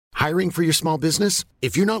Hiring for your small business?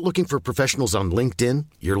 If you're not looking for professionals on LinkedIn,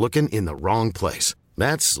 you're looking in the wrong place.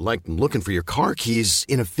 That's like looking for your car keys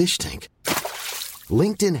in a fish tank.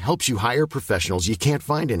 LinkedIn helps you hire professionals you can't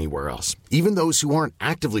find anywhere else, even those who aren't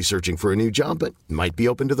actively searching for a new job but might be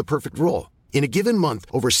open to the perfect role. In a given month,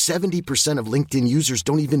 over 70% of LinkedIn users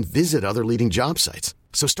don't even visit other leading job sites.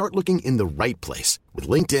 So start looking in the right place. With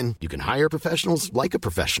LinkedIn, you can hire professionals like a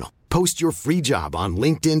professional. Post your free job on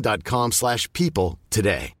linkedin.com/people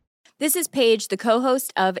today. This is Paige, the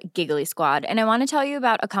co-host of Giggly Squad, and I want to tell you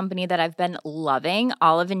about a company that I've been loving,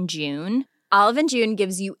 Olive & June. Olive & June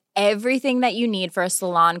gives you everything that you need for a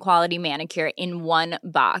salon-quality manicure in one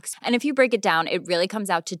box. And if you break it down, it really comes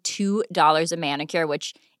out to $2 a manicure,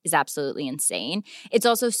 which is absolutely insane. It's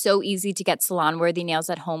also so easy to get salon-worthy nails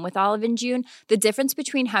at home with Olive & June. The difference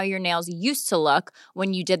between how your nails used to look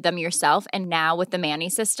when you did them yourself and now with the Mani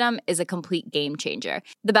system is a complete game changer.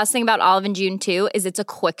 The best thing about Olive & June, too, is it's a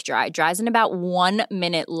quick dry. Dries in about 1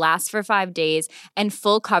 minute, lasts for 5 days, and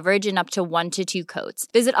full coverage in up to 1 to 2 coats.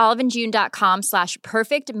 Visit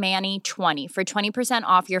oliveandjune.com/perfectmani20 for 20%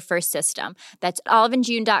 off your first system. That's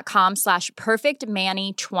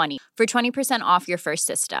oliveandjune.com/perfectmani20 for 20% off your first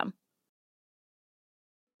system.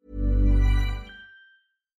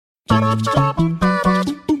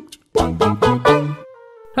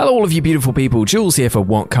 Hello all of you beautiful people, Jules here for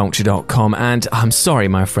WhatCulture.com, and I'm sorry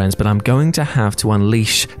my friends, but I'm going to have to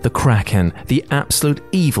unleash the Kraken, the absolute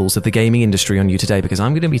evils of the gaming industry on you today, because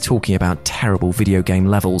I'm going to be talking about terrible video game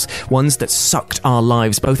levels, ones that sucked our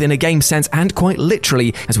lives both in a game sense and quite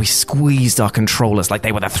literally as we squeezed our controllers like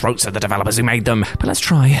they were the throats of the developers who made them. But let's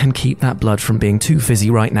try and keep that blood from being too fizzy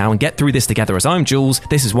right now and get through this together, as I'm Jules,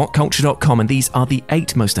 this is WhatCulture.com, and these are the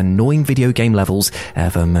 8 most annoying video game levels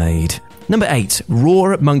ever made. Number 8,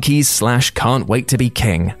 Roar Monkeys / Can't Wait to Be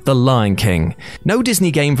King, The Lion King. No Disney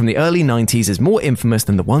game from the early 90s is more infamous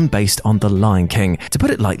than the one based on The Lion King. To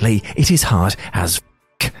put it lightly, it is hard as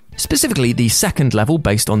f***. Specifically, the second level,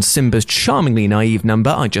 based on Simba's charmingly naive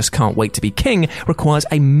number, I Just Can't Wait to Be King, requires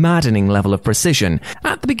a maddening level of precision.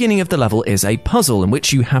 At the beginning of the level is a puzzle in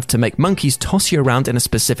which you have to make monkeys toss you around in a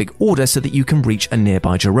specific order so that you can reach a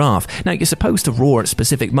nearby giraffe. Now, you're supposed to roar at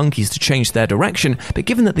specific monkeys to change their direction, but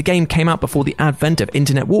given that the game came out before the advent of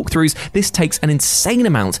internet walkthroughs, this takes an insane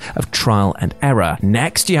amount of trial and error.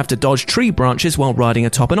 Next, you have to dodge tree branches while riding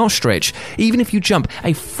atop an ostrich. Even if you jump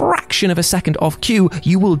a fraction of a second off cue,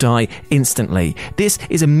 you will die instantly. This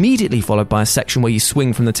is immediately followed by a section where you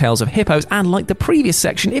swing from the tails of hippos, and like the previous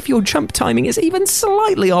section, if your jump timing is even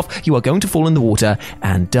slightly off, you are going to fall in the water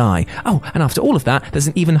and die. Oh, and after all of that, there's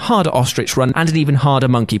an even harder ostrich run and an even harder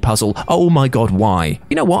monkey puzzle. Oh my god, why?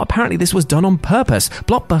 You know what? Apparently this was done on purpose.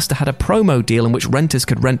 Blockbuster had a promo deal in which renters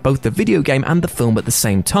could rent both the video game and the film at the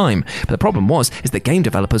same time. But the problem is that game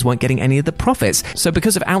developers weren't getting any of the profits. So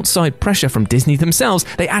because of outside pressure from Disney themselves,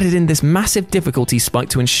 they added in this massive difficulty spike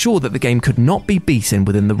to ensure that the game could not be beaten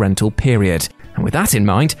within the rental period. And with that in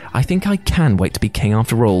mind, I think I can wait to be king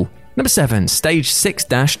after all. Number 7, Stage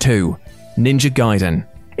 6-2, Ninja Gaiden.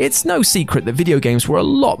 It's no secret that video games were a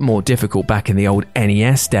lot more difficult back in the old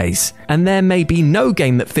NES days, and there may be no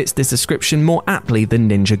game that fits this description more aptly than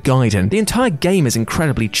Ninja Gaiden. The entire game is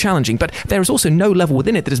incredibly challenging, but there is also no level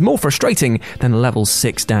within it that is more frustrating than level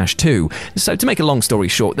 6-2. So to make a long story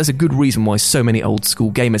short, there's a good reason why so many old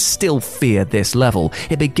school gamers still fear this level.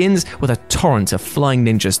 It begins with a torrent of flying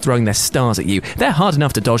ninjas throwing their stars at you. They're hard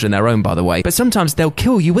enough to dodge on their own, by the way, but sometimes they'll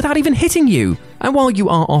kill you without even hitting you. And while you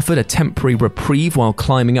are offered a temporary reprieve while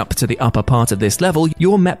climbing up to the upper part of this level,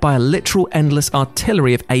 you're met by a literal endless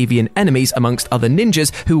artillery of avian enemies amongst other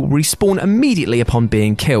ninjas who will respawn immediately upon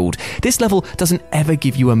being killed. This level doesn't ever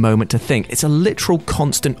give you a moment to think. It's a literal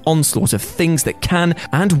constant onslaught of things that can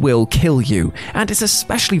and will kill you. And it's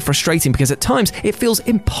especially frustrating because at times it feels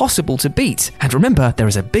impossible to beat. And remember, there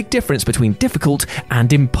is a big difference between difficult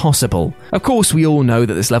and impossible. Of course, we all know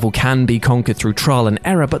that this level can be conquered through trial and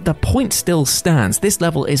error, but the point still stands. This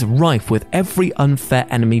level is rife with every unfair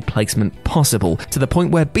enemy placement possible, to the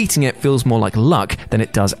point where beating it feels more like luck than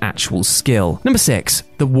it does actual skill. Number 6,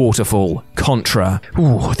 The Waterfall, Contra.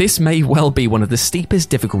 Ooh, this may well be one of the steepest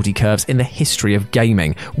difficulty curves in the history of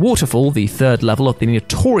gaming. Waterfall, the third level of the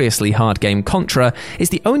notoriously hard game Contra, is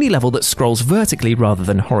the only level that scrolls vertically rather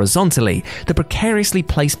than horizontally. The precariously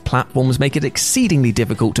placed platforms make it exceedingly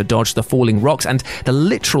difficult to dodge the falling rocks and the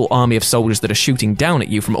literal army of soldiers that are shooting down at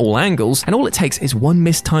you from all angles, and all it takes is one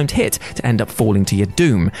mistimed hit to end up falling to your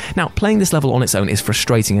doom. Now, playing this level on its own is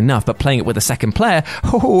frustrating enough, but playing it with a second player,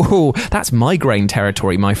 that's migraine territory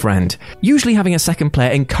story, my friend. Usually having a second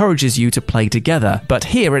player encourages you to play together, but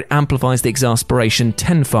here it amplifies the exasperation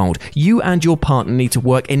tenfold. You and your partner need to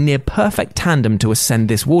work in near perfect tandem to ascend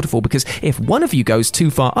this waterfall, because if one of you goes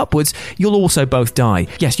too far upwards, you'll also both die.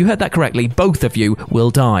 Yes, you heard that correctly, both of you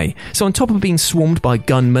will die. So on top of being swarmed by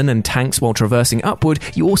gunmen and tanks while traversing upward,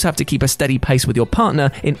 you also have to keep a steady pace with your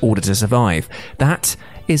partner in order to survive. That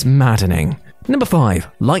is maddening. Number 5.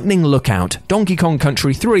 Lightning Lookout, Donkey Kong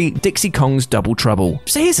Country 3, Dixie Kong's Double Trouble.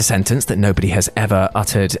 So here's a sentence that nobody has ever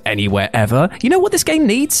uttered anywhere ever. You know what this game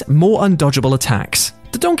needs? More undodgeable attacks.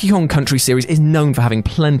 The Donkey Kong Country series is known for having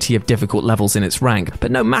plenty of difficult levels in its rank,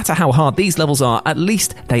 but no matter how hard these levels are, at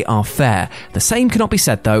least they are fair. The same cannot be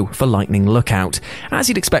said, though, for Lightning Lookout. As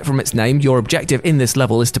you'd expect from its name, your objective in this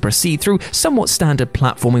level is to proceed through somewhat standard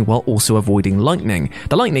platforming while also avoiding lightning.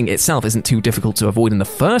 The lightning itself isn't too difficult to avoid in the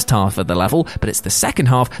first half of the level, but it's the second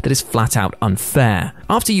half that is flat out unfair.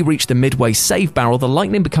 After you reach the midway save barrel, the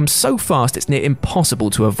lightning becomes so fast it's near impossible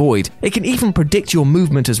to avoid. It can even predict your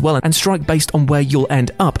movement as well and strike based on where you'll end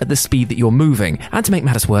up at the speed that you're moving. And to make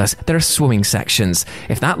matters worse, there are swimming sections.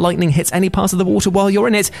 If that lightning hits any part of the water while you're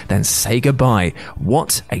in it, then say goodbye.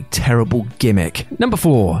 What a terrible gimmick. Number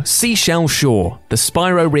 4. Seashell Shore, the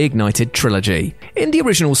Spyro Reignited Trilogy. In the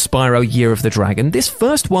original Spyro Year of the Dragon, this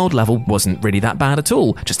first world level wasn't really that bad at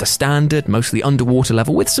all. Just a standard, mostly underwater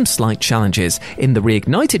level with some slight challenges. In the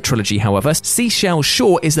Reignited Trilogy, however, Seashell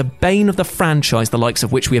Shore is the bane of the franchise, the likes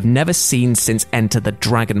of which we have never seen since Enter the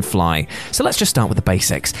Dragonfly. So let's just start with the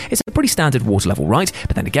basics. It's a pretty standard water level, right?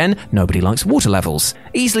 But then again, nobody likes water levels.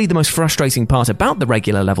 Easily the most frustrating part about the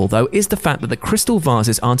regular level, though, is the fact that the crystal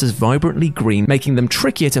vases aren't as vibrantly green, making them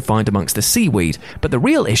trickier to find amongst the seaweed. But the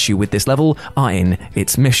real issue with this level are in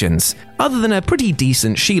its missions. Other than a pretty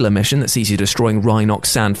decent Sheila mission that sees you destroying Rhinox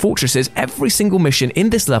sand fortresses, every single mission in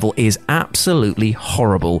this level is absolutely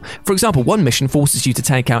horrible. For example, one mission forces you to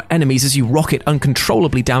take out enemies as you rocket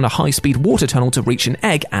uncontrollably down a high-speed water tunnel to reach an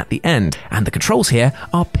egg at the end. And the controls here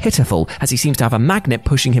are pitiful, as he seems to have a magnet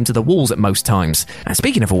pushing him to the walls at most times. And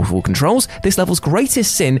speaking of awful controls, this level's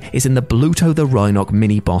greatest sin is in the Bluto the Rhinoc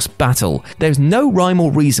mini-boss battle. There's no rhyme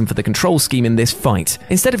or reason for the control scheme in this fight.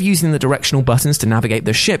 Instead of using the directional buttons to navigate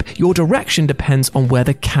the ship, your direction depends on where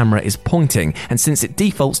the camera is pointing, and since it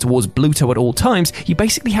defaults towards Bluto at all times, you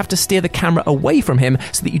basically have to steer the camera away from him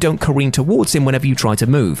so that you don't careen towards him whenever you try to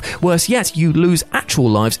move. Worse yet, you lose actual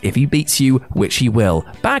lives if he beats you, which he will.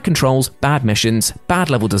 Bad controls, bad missions, bad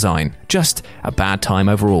level design. Just a bad time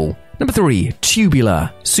overall. Number 3.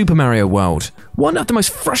 Tubular, Super Mario World. One of the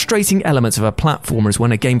most frustrating elements of a platformer is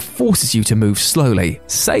when a game forces you to move slowly.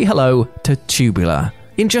 Say hello to Tubular.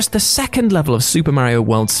 In just the second level of Super Mario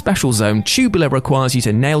World's Special Zone, Tubular requires you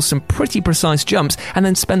to nail some pretty precise jumps and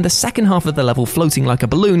then spend the second half of the level floating like a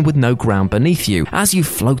balloon with no ground beneath you. As you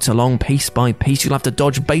float along piece by piece, you'll have to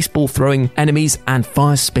dodge baseball-throwing enemies and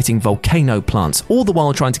fire-spitting volcano plants, all the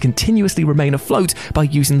while trying to continuously remain afloat by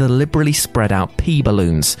using the liberally spread-out pea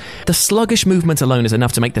balloons. The sluggish movement alone is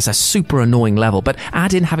enough to make this a super annoying level, but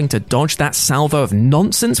add in having to dodge that salvo of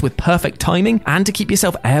nonsense with perfect timing and to keep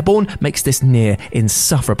yourself airborne makes this near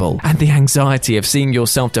insufferable. And the anxiety of seeing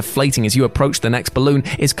yourself deflating as you approach the next balloon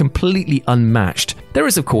is completely unmatched. There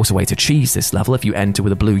is of course a way to cheese this level if you enter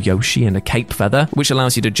with a blue Yoshi and a cape feather, which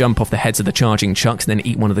allows you to jump off the heads of the charging chucks and then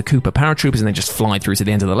eat one of the Koopa paratroopers and then just fly through to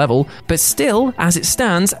the end of the level. But still, as it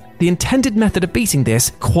stands, the intended method of beating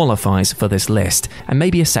this qualifies for this list, and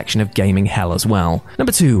maybe a section of gaming hell as well.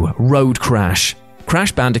 Number 2, Road Crash.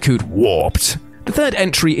 Crash Bandicoot Warped. The third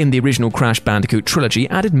entry in the original Crash Bandicoot trilogy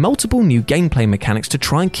added multiple new gameplay mechanics to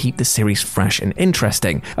try and keep the series fresh and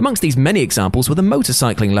interesting. Amongst these many examples were the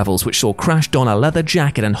motorcycling levels, which saw Crash don a leather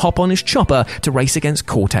jacket and hop on his chopper to race against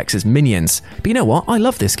Cortex's minions. But you know what? I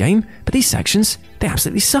love this game, but these sections, they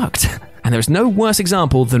absolutely sucked. And there's no worse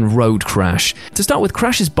example than Road Crash. To start with,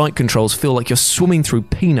 Crash's bike controls feel like you're swimming through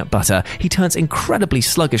peanut butter. He turns incredibly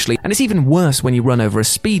sluggishly, and it's even worse when you run over a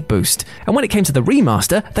speed boost. And when it came to the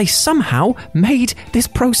remaster, they somehow made this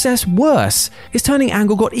process worse. His turning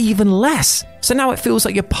angle got even less. So now it feels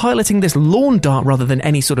like you're piloting this lawn dart rather than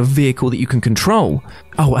any sort of vehicle that you can control.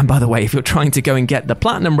 Oh, and by the way, if you're trying to go and get the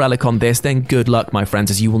Platinum Relic on this, then good luck, my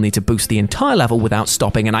friends, as you will need to boost the entire level without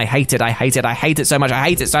stopping, and I hate it, I hate it, I hate it so much, I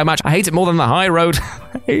hate it so much, I hate it more than the High Road.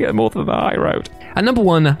 I hate it more than the High Road. And number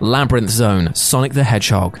 1, Labyrinth Zone, Sonic the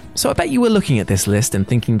Hedgehog. So I bet you were looking at this list and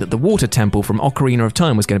thinking that the Water Temple from Ocarina of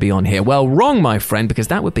Time was going to be on here. Well, wrong, my friend, because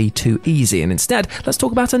that would be too easy, and instead, let's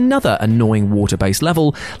talk about another annoying water-based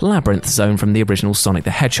level, Labyrinth Zone from from the original Sonic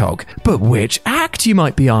the Hedgehog. But which act, you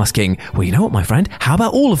might be asking? Well, you know what, my friend? How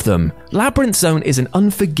about all of them? Labyrinth Zone is an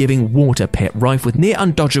unforgiving water pit rife with near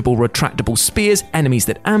undodgeable retractable spears, enemies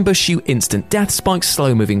that ambush you, instant death spikes,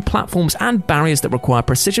 slow-moving platforms, and barriers that require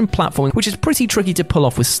precision platforming, which is pretty tricky to pull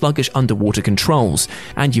off with sluggish underwater controls.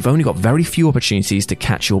 And you've only got very few opportunities to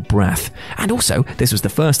catch your breath. And also, this was the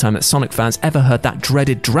first time that Sonic fans ever heard that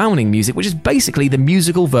dreaded drowning music, which is basically the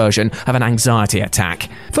musical version of an anxiety attack.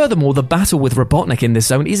 Furthermore, the battle with Robotnik in this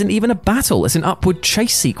zone isn't even a battle, it's an upward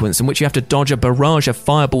chase sequence in which you have to dodge a barrage of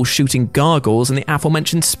fireball shooting gargoyles and the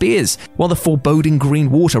aforementioned spears, while the foreboding green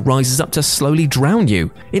water rises up to slowly drown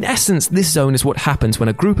you. In essence, this zone is what happens when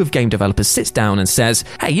a group of game developers sits down and says,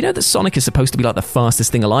 hey, you know that Sonic is supposed to be like the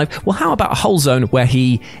fastest thing alive? Well, how about a whole zone where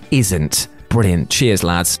he isn't? Brilliant. Cheers,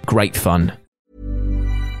 lads. Great fun.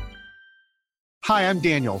 Hi, I'm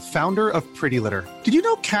Daniel, founder of Pretty Litter. Did you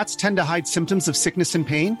know cats tend to hide symptoms of sickness and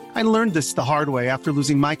pain? I learned this the hard way after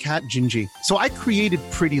losing my cat, Gingy. So I created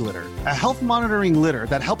Pretty Litter, a health monitoring litter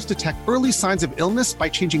that helps detect early signs of illness by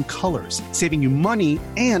changing colors, saving you money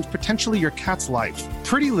and potentially your cat's life.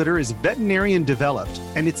 Pretty Litter is veterinarian developed,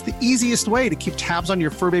 and it's the easiest way to keep tabs on your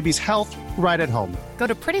fur baby's health right at home. Go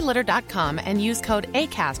to prettylitter.com and use code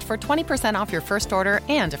ACAST for 20% off your first order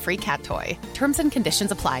and a free cat toy. Terms and conditions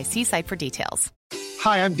apply. See site for details.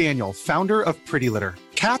 Hi, I'm Daniel, founder of Pretty Litter.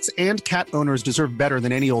 Cats and cat owners deserve better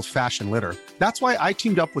than any old-fashioned litter. That's why I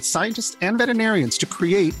teamed up with scientists and veterinarians to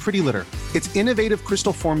create Pretty Litter. Its innovative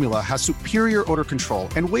crystal formula has superior odor control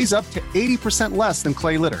and weighs up to 80% less than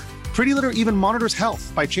clay litter. Pretty Litter even monitors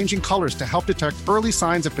health by changing colors to help detect early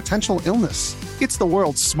signs of potential illness. It's the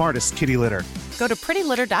world's smartest kitty litter. Go to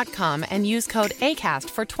prettylitter.com and use code ACAST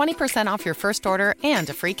for 20% off your first order and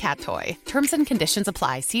a free cat toy. Terms and conditions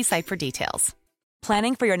apply. See site for details.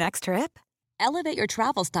 Planning for your next trip? Elevate your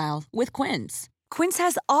travel style with Quince. Quince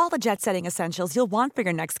has all the jet-setting essentials you'll want for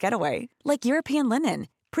your next getaway, like European linen,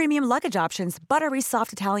 premium luggage options, buttery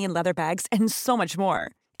soft Italian leather bags, and so much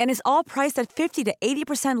more. And is all priced at 50 to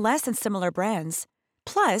 80% less than similar brands.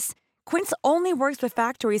 Plus, Quince only works with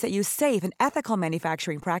factories that use safe and ethical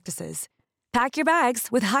manufacturing practices. Pack your bags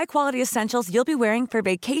with high-quality essentials you'll be wearing for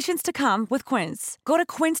vacations to come with Quince. Go to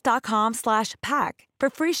quince.com/pack for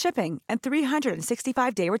free shipping and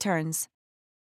 365-day returns.